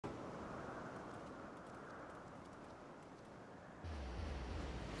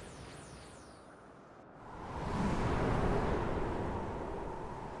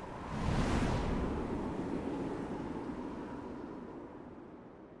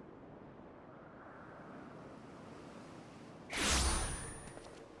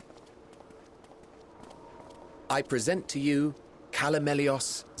I present to you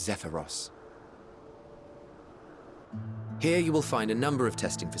Calamelios Zephyros. Here you will find a number of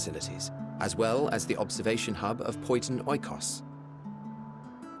testing facilities, as well as the observation hub of Poiton Oikos.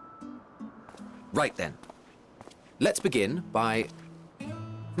 Right then. Let's begin by...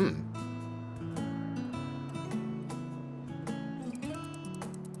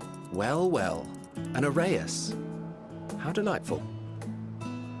 Well, well. An Arrhaeus. How delightful.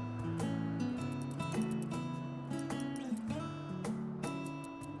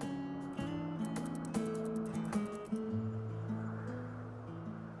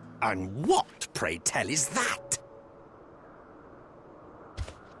 And what, pray tell, is that?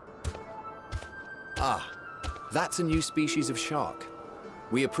 Ah, that's a new species of shark.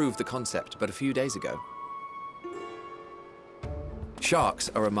 We approved the concept but a few days ago. Sharks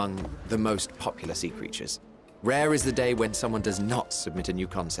are among the most popular sea creatures. Rare is the day when someone does not submit a new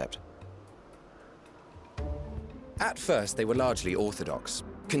concept. At first, they were largely orthodox,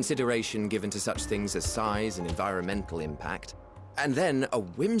 consideration given to such things as size and environmental impact, and then a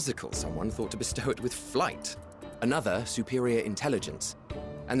whimsical someone thought to bestow it with flight, another superior intelligence.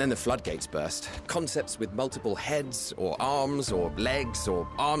 And then the floodgates burst. Concepts with multiple heads, or arms and legs,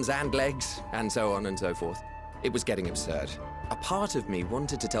 and so on and so forth. It was getting absurd. A part of me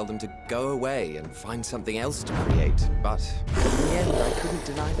wanted to tell them to go away and find something else to create, but in the end I couldn't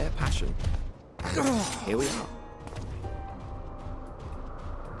deny their passion. And here we are.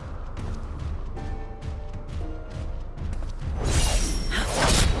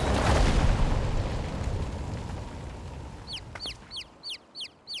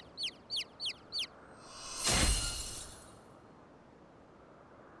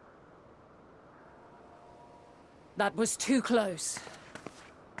 That was too close.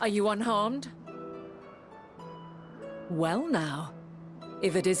 Are you unharmed? Well now,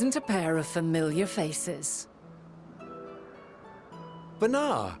 if it isn't a pair of familiar faces.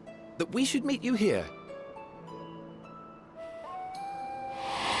 Venat, that we should meet you here.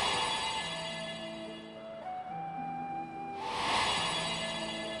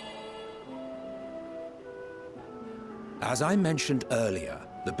 As I mentioned earlier,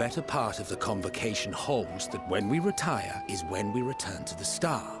 the better part of the convocation holds that when we retire is when we return to the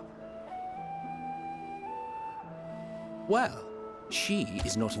star. Well, she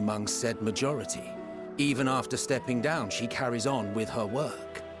is not among said majority. Even after stepping down, she carries on with her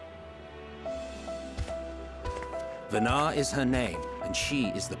work. Venat is her name, and she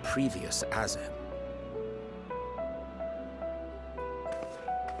is the previous Azem.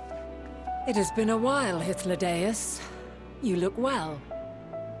 It has been a while, Hythlodaeus. You look well.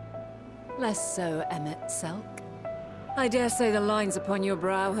 Less so, Emmet Selk. I dare say the lines upon your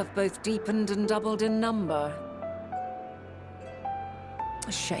brow have both deepened and doubled in number.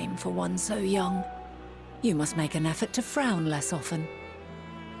 A shame for one so young. You must make an effort to frown less often.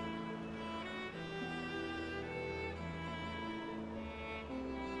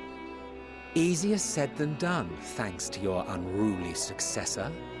 Easier said than done, thanks to your unruly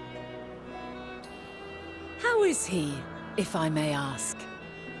successor. How is he, if I may ask?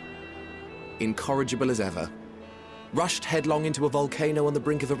 Incorrigible as ever. Rushed headlong into a volcano on the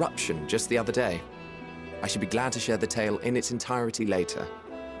brink of eruption just the other day. I should be glad to share the tale in its entirety later,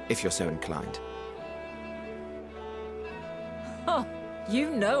 if you're so inclined. Oh, you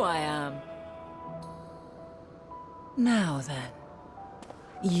know I am. Now then,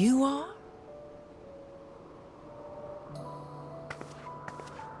 you are?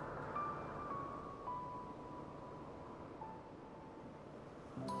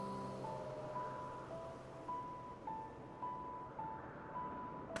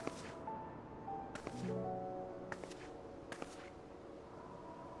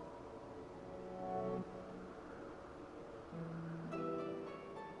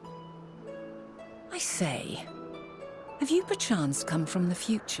 I say, have you perchance come from the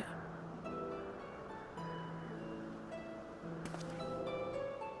future?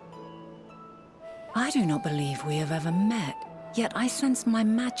 I do not believe we have ever met, yet I sense my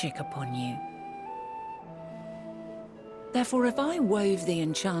magic upon you. Therefore, if I wove the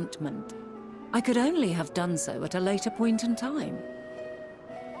enchantment, I could only have done so at a later point in time.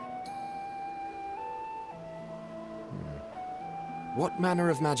 What manner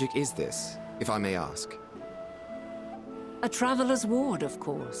of magic is this, if I may ask? A traveler's ward, of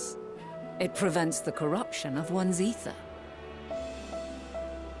course. It prevents the corruption of one's ether.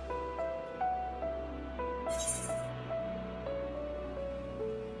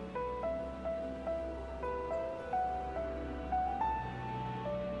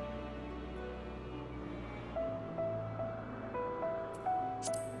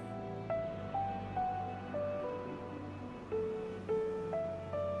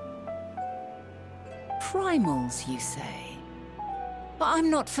 Primals, you say? But I'm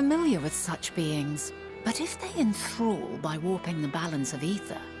not familiar with such beings. But if they enthrall by warping the balance of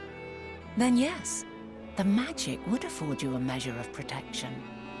ether, then yes, the magic would afford you a measure of protection.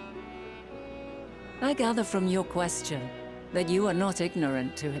 I gather from your question that you are not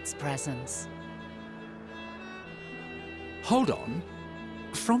ignorant to its presence. Hold on.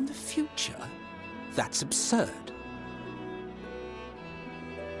 From the future? That's absurd.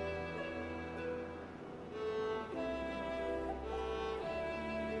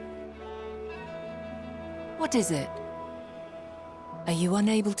 What is it? Are you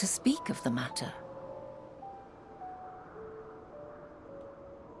unable to speak of the matter?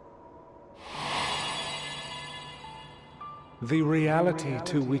 The reality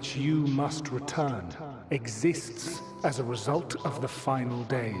to which you must return exists as a result of the final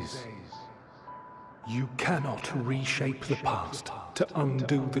days. You cannot reshape the past to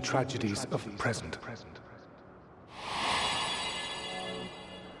undo the tragedies of the present.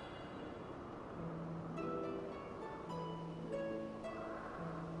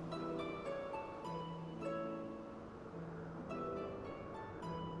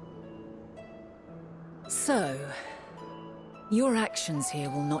 So, your actions here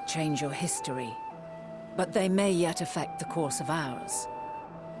will not change your history, but they may yet affect the course of ours.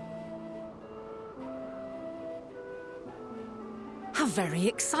 How very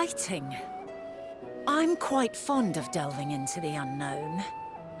exciting! I'm quite fond of delving into the unknown,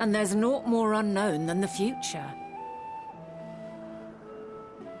 and there's naught more unknown than the future.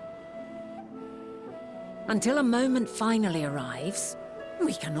 Until a moment finally arrives,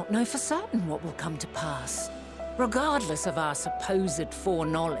 we cannot know for certain what will come to pass, regardless of our supposed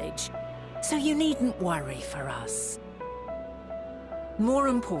foreknowledge, so you needn't worry for us. More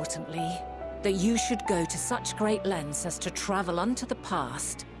importantly, that you should go to such great lengths as to travel unto the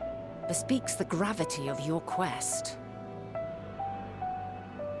past bespeaks the gravity of your quest.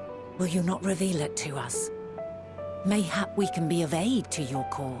 Will you not reveal it to us? Mayhap we can be of aid to your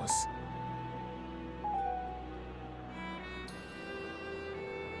cause.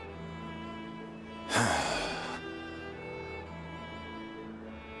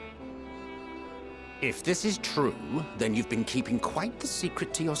 If this is true, then you've been keeping quite the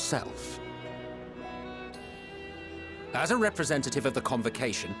secret to yourself. As a representative of the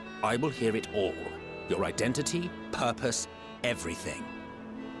Convocation, I will hear it all. Your identity, purpose, everything.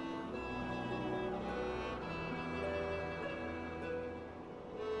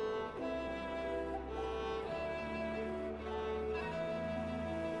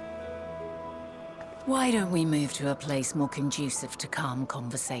 Why don't we move to a place more conducive to calm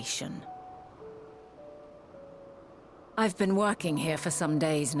conversation? I've been working here for some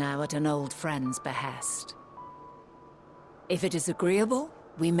days now at an old friend's behest. If it is agreeable,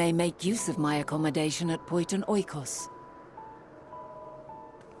 we may make use of my accommodation at Poiton Oikos.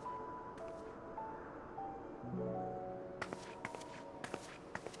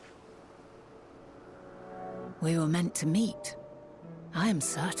 We were meant to meet. I am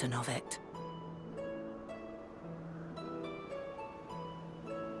certain of it.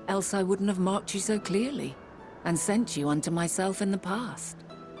 Else I wouldn't have marked you so clearly and sent you unto myself in the past.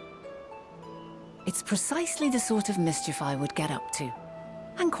 It's precisely the sort of mischief I would get up to,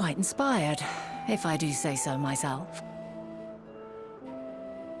 and quite inspired, if I do say so myself.